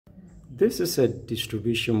This is a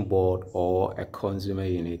distribution board or a consumer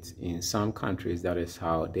unit. In some countries, that is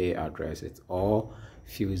how they address it, or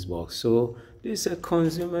fuse box. So this is a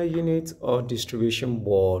consumer unit or distribution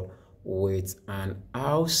board with an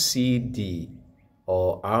RCD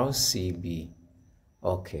or RCB.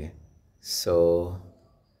 Okay, so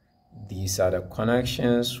these are the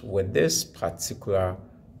connections with this particular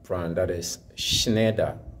brand, that is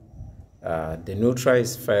Schneider. The neutral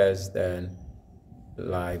is first, then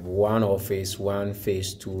like one or phase 1,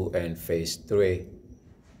 phase 2, and phase 3.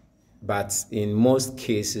 But in most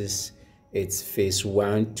cases, it's phase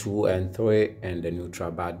 1, 2, and 3, and the neutral.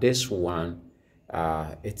 But this one,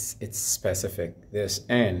 it's specific. There's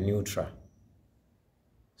N neutral.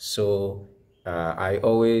 So I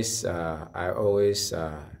always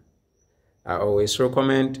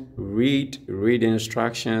recommend read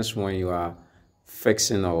instructions when you are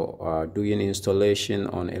fixing or doing installation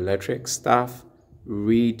on electric stuff.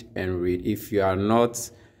 Read. If you are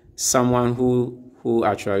not someone who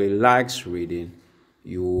actually likes reading,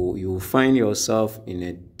 you find yourself in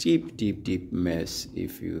a deep mess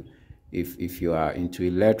if you are into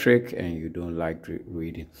electric and you don't like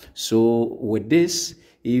reading. So with this,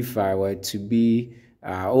 if I were to be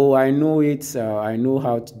I know it, I know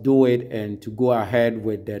how to do it, and to go ahead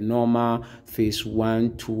with the normal phase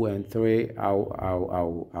 1, 2, and 3,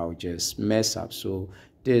 I'll just mess up. So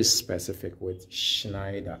this is specific with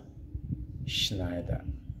Schneider.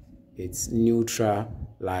 It's neutral,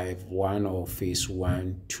 live 1 or phase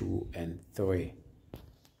 1, 2, and 3.